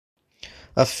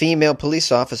A female police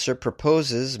officer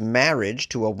proposes marriage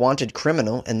to a wanted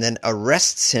criminal and then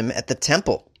arrests him at the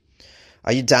temple.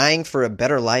 Are you dying for a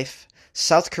better life?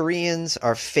 South Koreans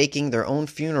are faking their own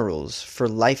funerals for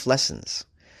life lessons.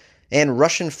 And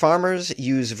Russian farmers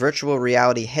use virtual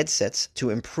reality headsets to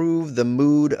improve the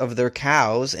mood of their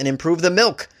cows and improve the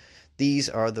milk. These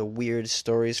are the weird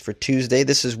stories for Tuesday.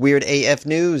 This is Weird AF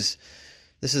News.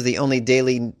 This is the only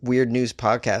daily weird news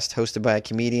podcast hosted by a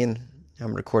comedian.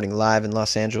 I'm recording live in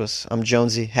Los Angeles. I'm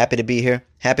Jonesy. Happy to be here.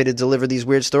 Happy to deliver these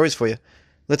weird stories for you.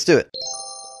 Let's do it.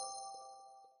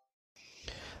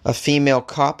 A female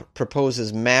cop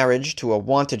proposes marriage to a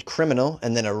wanted criminal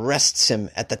and then arrests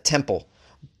him at the temple.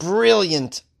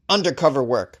 Brilliant undercover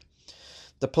work.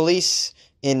 The police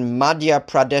in Madhya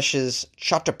Pradesh's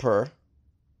Chhatarpur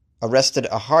arrested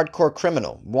a hardcore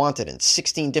criminal wanted in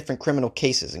 16 different criminal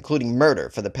cases, including murder,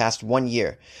 for the past 1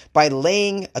 year, by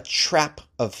laying a trap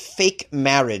of fake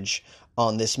marriage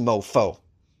on this mofo.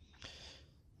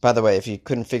 By the way, if you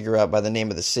couldn't figure out by the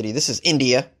name of the city, this is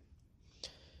India.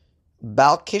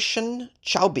 Balkishan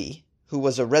Chaubey, who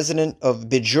was a resident of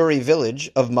Bijuri village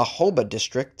of Mahoba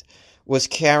district, was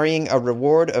carrying a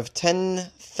reward of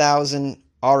 10,000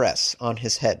 RS on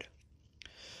his head.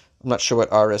 I'm not sure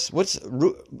what RS.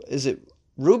 Is it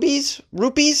rupees?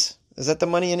 Rupees? Is that the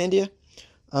money in India?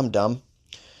 I'm dumb.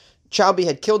 Chaubey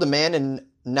had killed a man in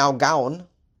Nagaon.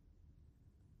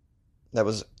 That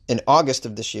was in August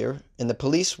of this year, and the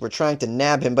police were trying to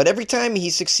nab him, but every time he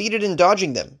succeeded in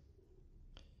dodging them.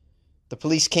 The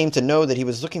police came to know that he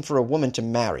was looking for a woman to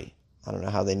marry. I don't know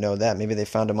how they know that. Maybe they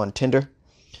found him on Tinder.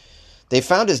 They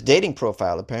found his dating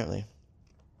profile, apparently,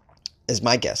 is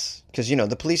my guess. Because,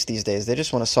 the police these days, they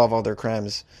just want to solve all their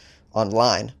crimes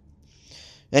online.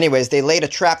 Anyways, they laid a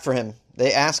trap for him.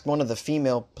 They asked one of the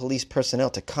female police personnel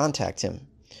to contact him.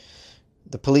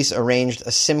 The police arranged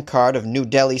a SIM card of New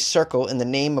Delhi Circle in the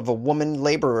name of a woman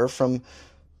laborer from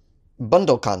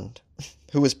Bundelkhand,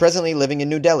 who is presently living in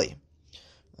New Delhi.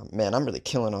 Oh, man, I'm really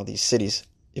killing all these cities.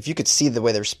 If you could see the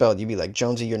way they're spelled, you'd be like,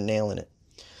 Jonesy, you're nailing it.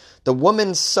 The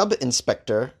woman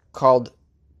sub-inspector called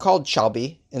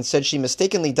Chaubey and said she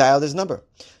mistakenly dialed his number.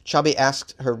 Chaubey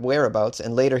asked her whereabouts,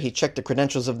 and later he checked the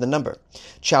credentials of the number.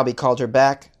 Chaubey called her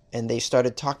back, and they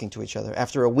started talking to each other.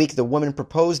 After a week, the woman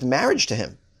proposed marriage to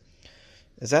him.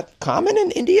 Is that common in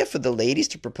India for the ladies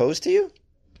to propose to you?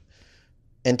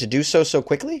 And to do so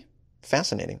quickly?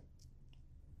 Fascinating.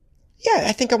 Yeah,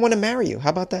 I think I want to marry you. How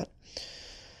about that?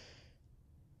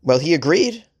 Well, he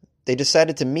agreed. They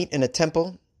decided to meet in a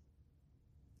temple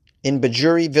in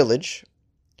Bijuri village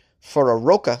for a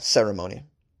Roka ceremony.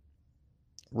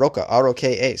 Roka,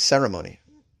 R-O-K-A, ceremony.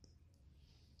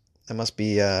 That must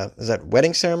be, is that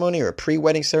wedding ceremony or a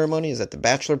pre-wedding ceremony? Is that the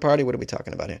bachelor party? What are we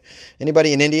talking about here?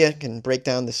 Anybody in India can break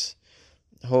down these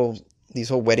whole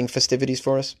wedding festivities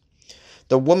for us?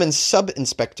 The woman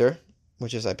sub-inspector,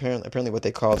 which is apparently what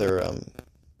they call their,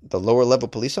 the lower level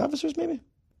police officers, maybe?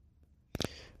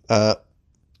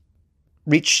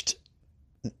 Reached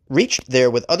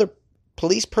there with other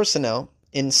police personnel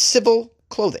in civil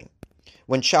clothing.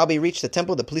 When Chaubey reached the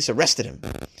temple, the police arrested him.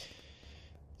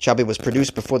 Chaubey was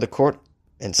produced before the court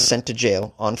and sent to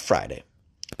jail on Friday.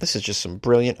 This is just some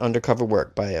brilliant undercover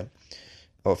work by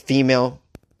a female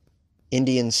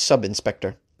Indian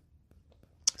sub-inspector.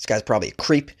 This guy's probably a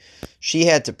creep. She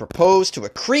had to propose to a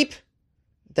creep,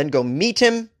 then go meet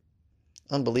him.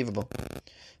 Unbelievable.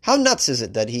 How nuts is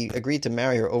it that he agreed to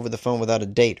marry her over the phone without a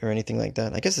date or anything like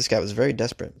that? I guess this guy was very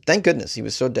desperate. Thank goodness he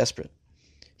was so desperate.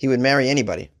 He would marry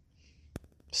anybody.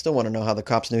 Still want to know how the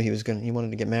cops knew he wanted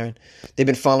to get married. They've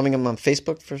been following him on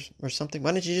Facebook or something.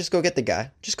 Why don't you just go get the guy?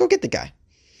 Just go get the guy.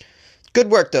 Good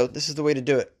work, though. This is the way to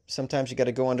do it. Sometimes you got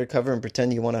to go undercover and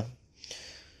pretend you want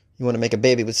to make a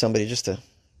baby with somebody just to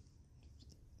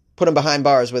put them behind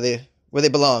bars where they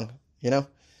belong.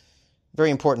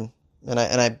 Very important. And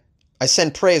I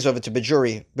send praise over to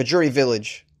Bijuri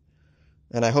village,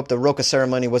 and I hope the Roka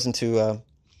ceremony wasn't too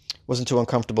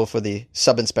uncomfortable for the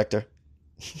sub-inspector.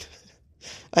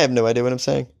 I have no idea what I'm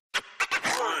saying.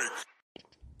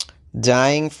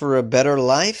 Dying for a better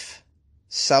life?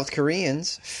 South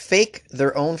Koreans fake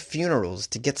their own funerals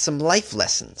to get some life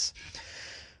lessons.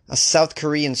 A South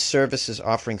Korean service is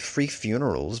offering free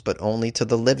funerals, but only to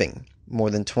the living. More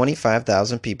than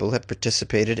 25,000 people have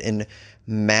participated in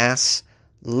mass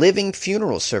living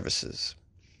funeral services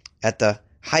at the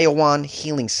Hyeowon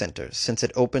Healing Center since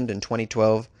it opened in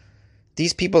 2012.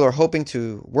 These people were hoping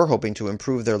to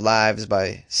improve their lives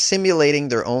by simulating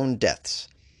their own deaths.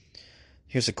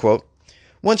 Here's a quote.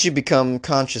 Once you become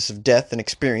conscious of death and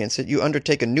experience it, you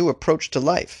undertake a new approach to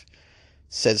life,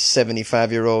 says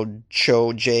 75-year-old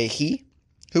Cho Jae-hee,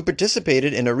 who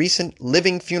participated in a recent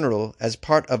living funeral as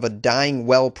part of a Dying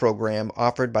Well program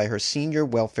offered by her senior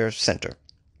welfare center.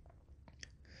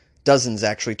 Dozens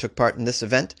actually took part in this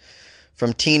event,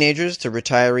 from teenagers to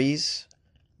retirees.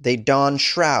 They don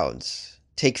shrouds,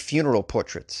 take funeral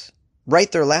portraits,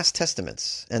 write their last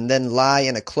testaments, and then lie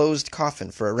in a closed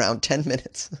coffin for around 10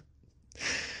 minutes.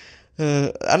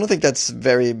 I don't think that's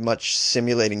very much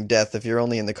simulating death if you're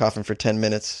only in the coffin for 10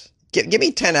 minutes. Give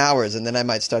me 10 hours and then I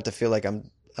might start to feel like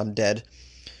I'm dead.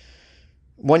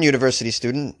 One university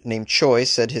student named Choi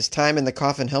said his time in the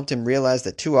coffin helped him realize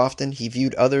that too often he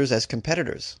viewed others as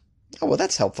competitors. Oh, well,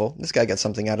 that's helpful. This guy got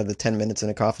something out of the 10 minutes in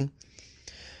a coffin.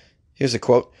 Here's a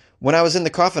quote. When I was in the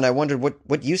coffin, I wondered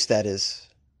what use that is.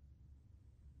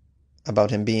 About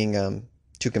him being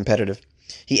too competitive.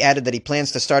 He added that he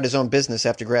plans to start his own business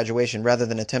after graduation rather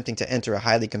than attempting to enter a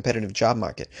highly competitive job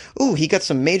market. Ooh, he got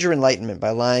some major enlightenment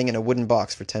by lying in a wooden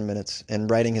box for 10 minutes and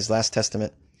writing his last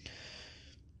testament.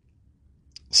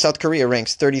 South Korea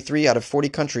ranks 33 out of 40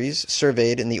 countries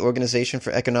surveyed in the Organization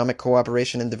for Economic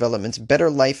Cooperation and Development's Better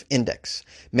Life Index.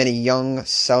 Many young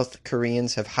South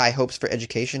Koreans have high hopes for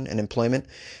education and employment,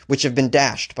 which have been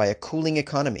dashed by a cooling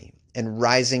economy and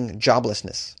rising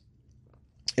joblessness.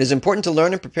 It is important to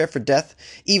learn and prepare for death,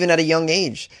 even at a young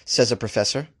age, says a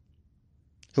professor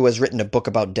who has written a book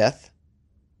about death.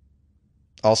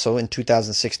 Also, in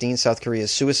 2016, South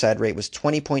Korea's suicide rate was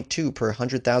 20.2 per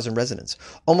 100,000 residents,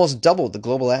 almost double the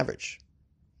global average.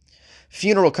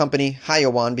 Funeral company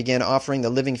Haeowon began offering the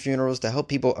living funerals to help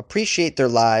people appreciate their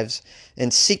lives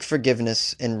and seek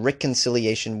forgiveness and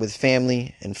reconciliation with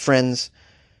family and friends.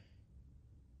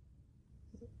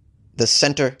 The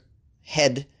center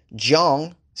head,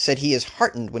 Jong, said he is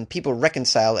heartened when people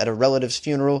reconcile at a relative's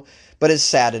funeral, but is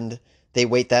saddened they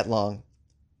wait that long.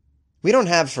 We don't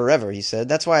have forever, he said.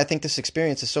 That's why I think this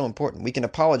experience is so important. We can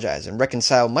apologize and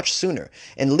reconcile much sooner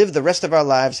and live the rest of our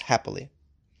lives happily.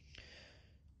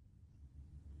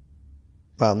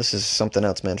 Wow, this is something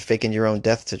else, man. Faking your own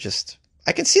death to just...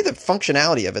 I can see the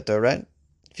functionality of it, though, right?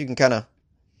 If you can kind of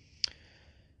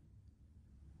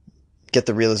get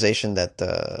the realization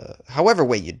that however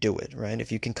way you do it, right?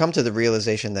 If you can come to the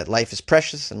realization that life is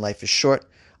precious and life is short,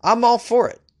 I'm all for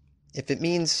it. If it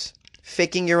means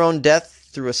faking your own death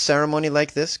through a ceremony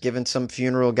like this, giving some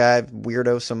funeral guy,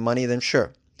 weirdo, some money, then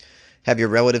sure. Have your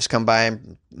relatives come by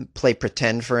and play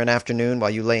pretend for an afternoon while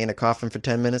you lay in a coffin for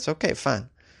 10 minutes? Okay, fine.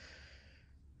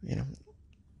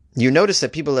 You notice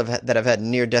that people that have had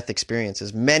near-death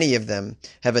experiences, many of them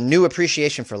have a new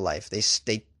appreciation for life.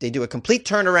 They do a complete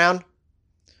turnaround.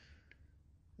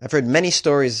 I've heard many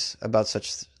stories about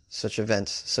such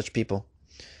events, such people.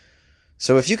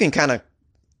 So if you can kind of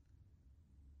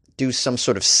do some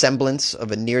sort of semblance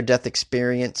of a near-death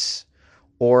experience,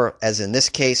 or as in this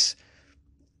case,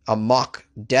 a mock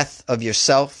death of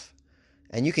yourself,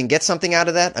 and you can get something out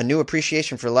of that, a new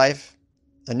appreciation for life,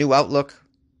 a new outlook,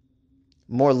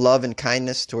 more love and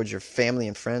kindness towards your family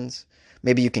and friends.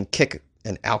 Maybe you can kick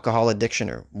an alcohol addiction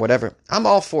or whatever. I'm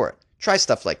all for it. Try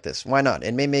stuff like this. Why not?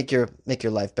 It may make your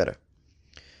life better.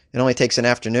 It only takes an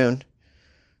afternoon.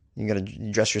 You got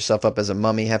to dress yourself up as a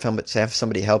mummy, have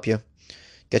somebody help you.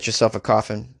 Get yourself a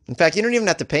coffin. In fact, you don't even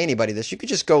have to pay anybody this. You could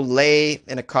just go lay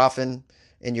in a coffin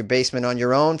in your basement on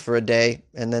your own for a day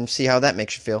and then see how that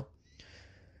makes you feel.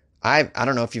 I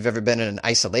don't know if you've ever been in an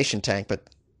isolation tank, but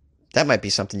that might be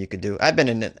something you could do. I've been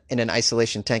in an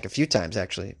isolation tank a few times,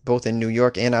 actually, both in New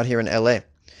York and out here in LA.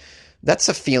 That's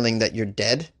a feeling that you're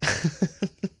dead.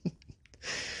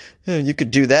 You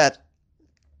could do that.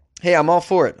 Hey, I'm all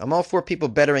for it. I'm all for people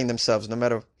bettering themselves,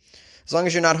 as long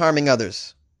as you're not harming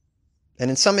others. And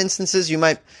in some instances, you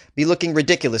might be looking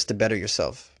ridiculous to better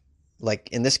yourself. Like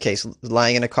in this case,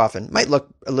 lying in a coffin might look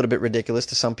a little bit ridiculous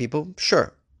to some people.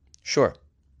 Sure.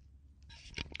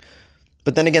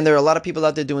 But then again, there are a lot of people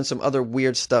out there doing some other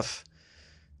weird stuff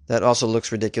that also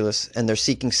looks ridiculous, and they're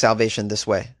seeking salvation this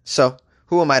way. So,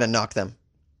 who am I to knock them?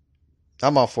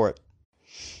 I'm all for it.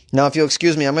 Now, if you'll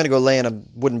excuse me, I'm going to go lay in a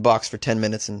wooden box for 10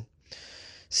 minutes and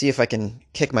see if I can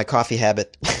kick my coffee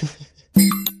habit.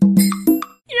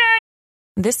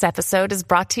 This episode is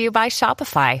brought to you by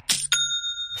Shopify.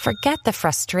 Forget the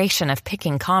frustration of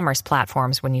picking commerce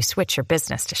platforms when you switch your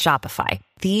business to Shopify,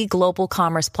 the global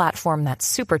commerce platform that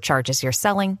supercharges your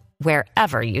selling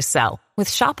wherever you sell. With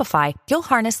Shopify, you'll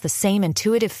harness the same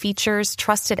intuitive features,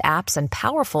 trusted apps, and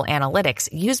powerful analytics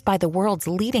used by the world's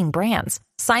leading brands.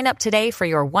 Sign up today for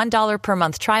your $1 per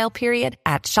month trial period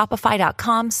at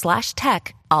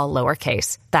shopify.com/tech, all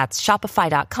lowercase. That's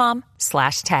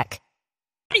shopify.com/tech.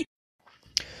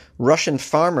 Russian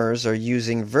farmers are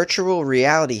using virtual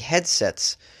reality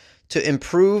headsets to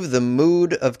improve the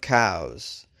mood of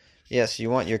cows. Yes, you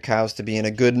want your cows to be in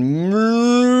a good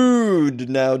mood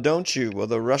now, don't you? Well,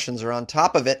 the Russians are on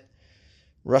top of it.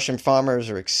 Russian farmers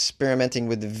are experimenting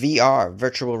with VR,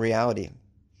 virtual reality.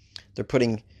 They're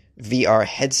putting VR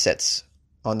headsets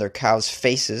on their cows'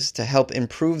 faces to help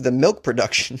improve the milk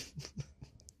production.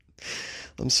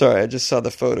 I'm sorry, I just saw the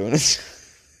photo and it's...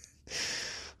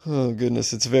 Oh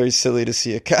goodness, it's very silly to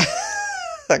see a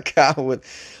cow with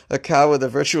a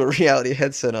virtual reality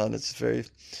headset on. It's very...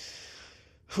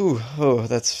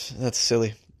 that's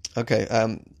silly. Okay,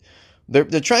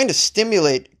 they're trying to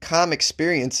stimulate calm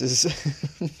experiences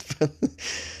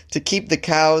to keep the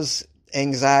cows'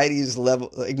 anxiety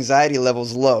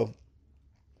levels low.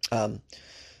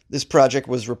 This project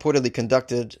was reportedly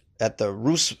conducted at the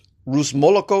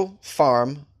Rusmoloko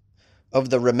farm of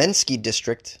the Remensky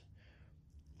district.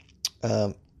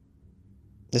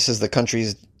 This is the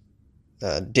country's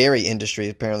dairy industry,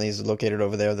 apparently, is located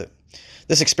over there.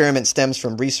 This experiment stems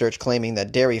from research claiming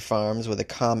that dairy farms with a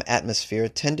calm atmosphere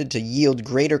tended to yield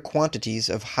greater quantities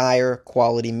of higher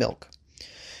quality milk.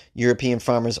 European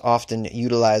farmers often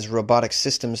utilize robotic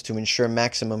systems to ensure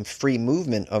maximum free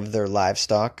movement of their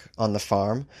livestock on the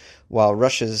farm, while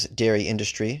Russia's dairy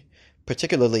industry,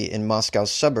 particularly in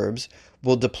Moscow's suburbs,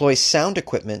 will deploy sound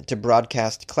equipment to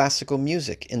broadcast classical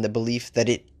music in the belief that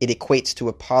it equates to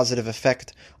a positive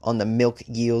effect on the milk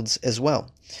yields as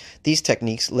well. These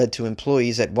techniques led to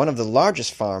employees at one of the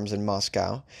largest farms in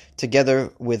Moscow,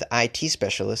 together with IT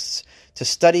specialists, to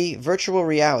study virtual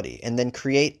reality and then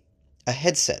create a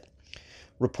headset.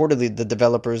 Reportedly, the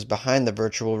developers behind the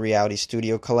virtual reality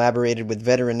studio collaborated with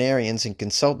veterinarians and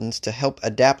consultants to help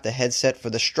adapt the headset for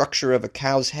the structure of a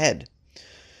cow's head.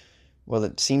 Well,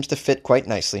 it seems to fit quite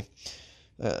nicely,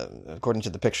 according to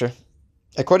the picture.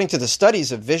 According to the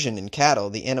studies of vision in cattle,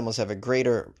 the animals have a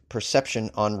greater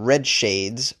perception on red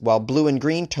shades, while blue and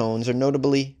green tones are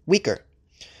notably weaker.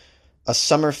 A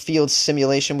summer field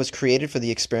simulation was created for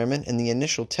the experiment, and the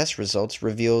initial test results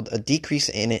revealed a decrease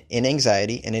in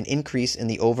anxiety and an increase in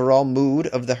the overall mood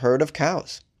of the herd of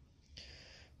cows.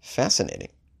 Fascinating.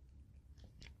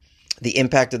 The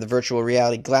impact of the virtual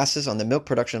reality glasses on the milk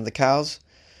production of the cows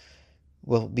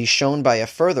will be shown by a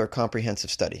further comprehensive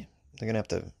study. They're going to have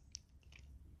to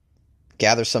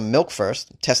gather some milk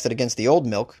first, test it against the old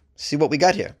milk, see what we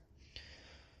got here.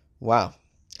 Wow.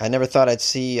 I never thought I'd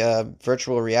see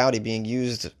virtual reality being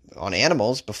used on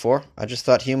animals before. I just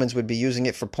thought humans would be using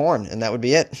it for porn, and that would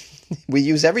be it. We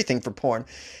use everything for porn.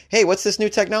 Hey, what's this new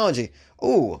technology?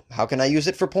 Ooh, how can I use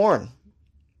it for porn?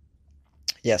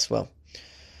 Yes, well,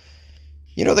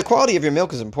 the quality of your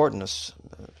milk is important,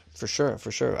 for sure.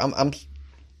 I'm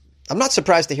not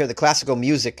surprised to hear the classical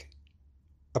music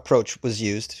approach was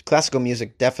used. Classical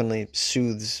music definitely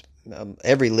soothes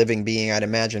every living being, I'd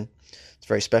imagine. It's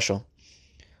very special.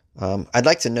 I'd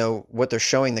like to know what they're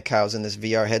showing the cows in this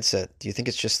VR headset. Do you think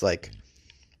it's just like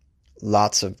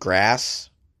lots of grass?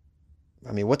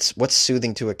 I mean, what's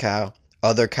soothing to a cow?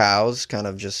 Other cows kind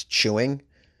of just chewing?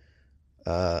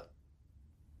 Why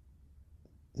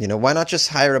not just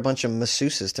hire a bunch of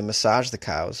masseuses to massage the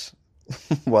cows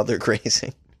while they're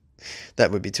grazing?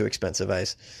 That would be too expensive, I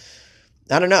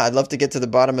don't know. I'd love to get to the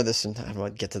bottom of this, and I don't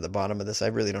want to get to the bottom of this. I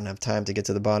really don't have time to get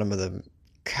to the bottom of the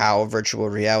cow virtual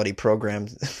reality program,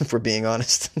 if we're being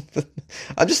honest.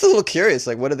 I'm just a little curious.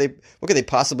 Like, what could they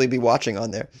possibly be watching on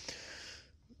there?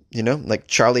 Like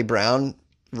Charlie Brown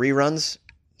reruns,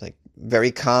 like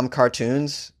very calm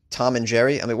cartoons, Tom and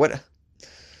Jerry. I mean, what?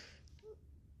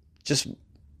 Just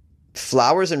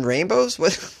flowers and rainbows?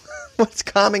 What's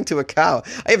calming to a cow?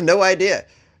 I have no idea.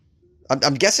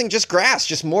 I'm guessing just grass,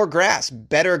 just more grass,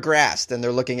 better grass than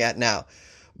they're looking at now.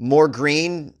 More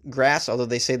green grass, although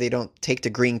they say they don't take to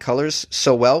green colors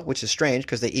so well, which is strange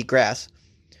because they eat grass.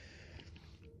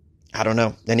 I don't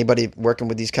know. Anybody working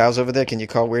with these cows over there? Can you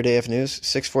call Weird AF News?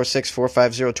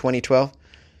 646-450-2012.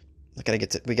 We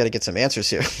got to get some answers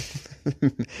here.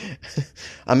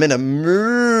 I'm in a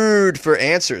mood for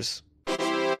answers.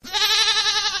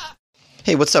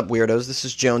 Hey, what's up, weirdos? This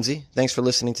is Jonesy. Thanks for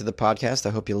listening to the podcast.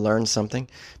 I hope you learned something.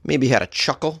 Maybe you had a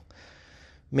chuckle.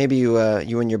 Maybe you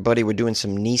and your buddy were doing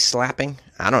some knee slapping.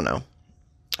 I don't know.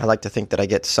 I like to think that I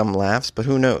get some laughs, but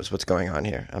who knows what's going on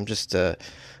here? I'm just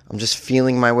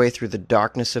feeling my way through the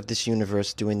darkness of this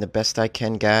universe, doing the best I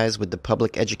can, guys, with the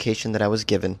public education that I was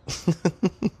given.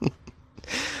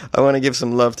 I want to give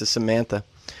some love to Samantha.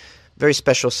 Very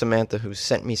special Samantha, who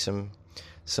sent me some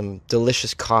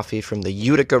delicious coffee from the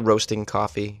Utica Roasting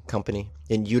Coffee Company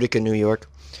in Utica, New York.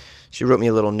 She wrote me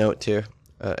a little note here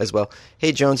as well.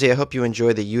 Hey, Jonesy, I hope you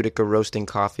enjoy the Utica Roasting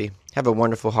Coffee. Have a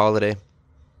wonderful holiday.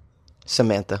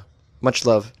 Samantha. Much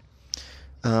love.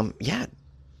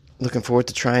 Looking forward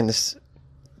to trying this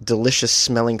delicious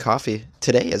smelling coffee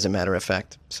today, as a matter of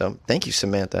fact. So thank you,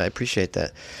 Samantha. I appreciate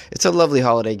that. It's a lovely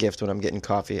holiday gift when I'm getting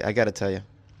coffee. I got to tell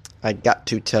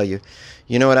you.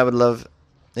 You know what I would love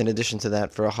in addition to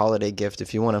that for a holiday gift?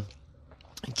 If you want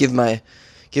to give my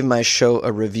show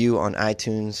a review on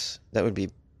iTunes, that would be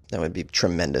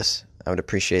tremendous. I would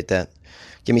appreciate that.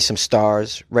 Give me some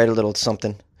stars. Write a little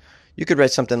something. You could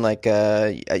write something like,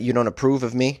 you don't approve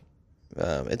of me.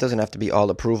 It doesn't have to be all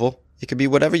approval. It could be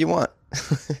whatever you want.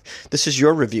 This is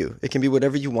your review. It can be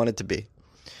whatever you want it to be.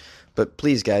 But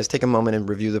please, guys, take a moment and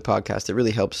review the podcast. It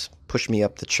really helps push me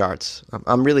up the charts.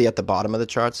 I'm really at the bottom of the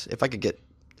charts. If I could get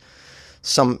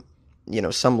some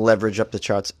leverage up the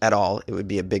charts at all, it would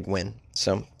be a big win.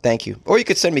 So thank you. Or you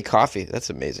could send me coffee. That's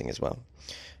amazing as well.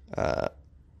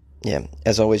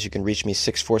 As always, you can reach me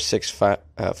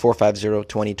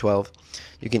 646-450-2012.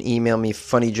 You can email me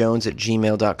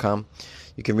funnyjones@gmail.com.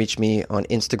 You can reach me on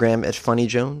Instagram at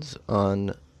funnyjones,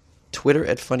 on Twitter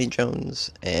at funnyjones,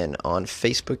 and on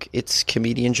Facebook it's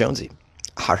Comedian Jonesy.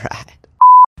 All right.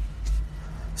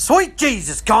 Sweet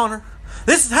Jesus, Connor.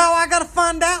 This is how I gotta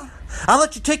find out? I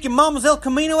let you take your mama's El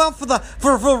Camino out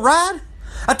for a ride?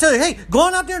 I tell you, hey, go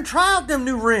on out there and try out them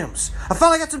new rims. I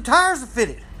finally got some tires that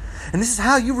fitted. And this is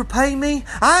how you repay me?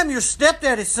 I am your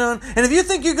stepdaddy, son. And if you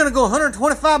think you're going to go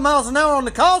 125 miles an hour on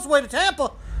the causeway to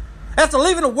Tampa after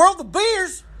leaving a world of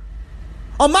beers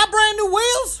on my brand new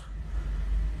wheels,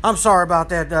 I'm sorry about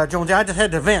that, Jonesy. I just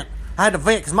had to vent. I had to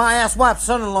vent because my ass-wife's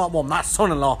son-in-law, well, not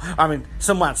son-in-law. I mean,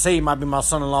 some might say he might be my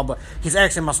son-in-law, but he's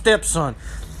actually my stepson.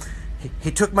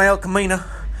 He took my El Camino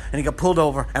and he got pulled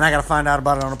over, and I got to find out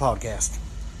about it on a podcast.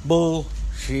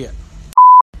 Bullshit.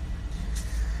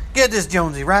 Get this,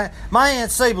 Jonesy, right? My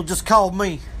Aunt Sable just called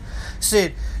me.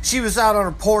 Said she was out on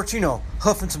her porch,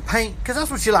 huffing some paint. Because that's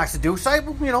what she likes to do.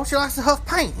 Sable, she likes to huff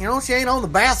paint. She ain't on the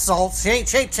bath salts. She ain't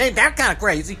that kind of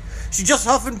crazy. She just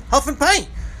huffing paint.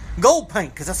 Gold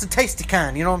paint, because that's the tasty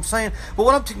kind, you know what I'm saying? But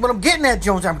what I'm getting at,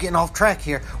 Jonesy, I'm getting off track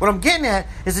here. What I'm getting at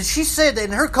is that she said that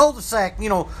in her cul-de-sac,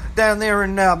 down there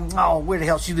in, where the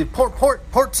hell she lived? Port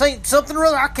St. something or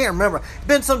other? I can't remember. It's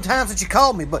been some time since she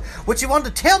called me, but what she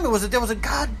wanted to tell me was that there was a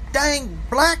god dang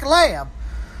black lab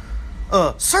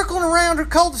circling around her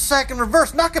cul-de-sac in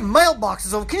reverse, knocking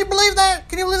mailboxes over. Can you believe that?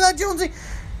 Can you believe that, Jonesy?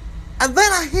 And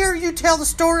then I hear you tell the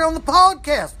story on the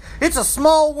podcast. It's a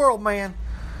small world, man.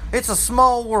 It's a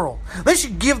small world. They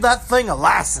should give that thing a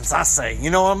license, I say.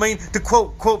 You know what I mean? To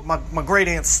quote my great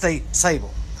aunt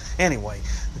Sable. Anyway,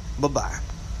 bye-bye.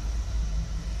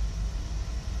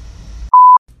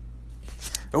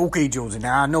 Okay, Jonesy,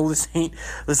 now I know this ain't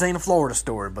a Florida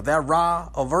story, but that Ra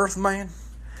of Earth man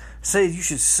says you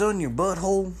should sun your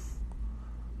butthole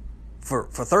for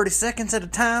 30 seconds at a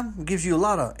time. It gives you a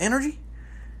lot of energy.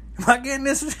 Am I getting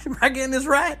this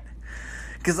right?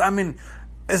 Because, I mean,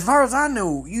 as far as I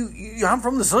know, I'm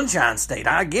from the Sunshine State.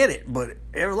 I get it, but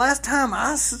last time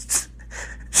I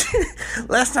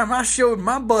showed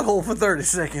my butthole for 30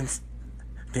 seconds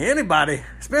to anybody,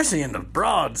 especially in the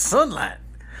broad sunlight,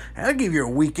 that'll give you a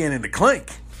weekend in the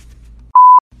clink.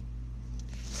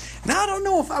 Now, I don't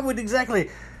know if I would exactly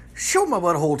show my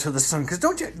butthole to the sun, because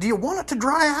do you want it to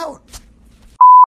dry out?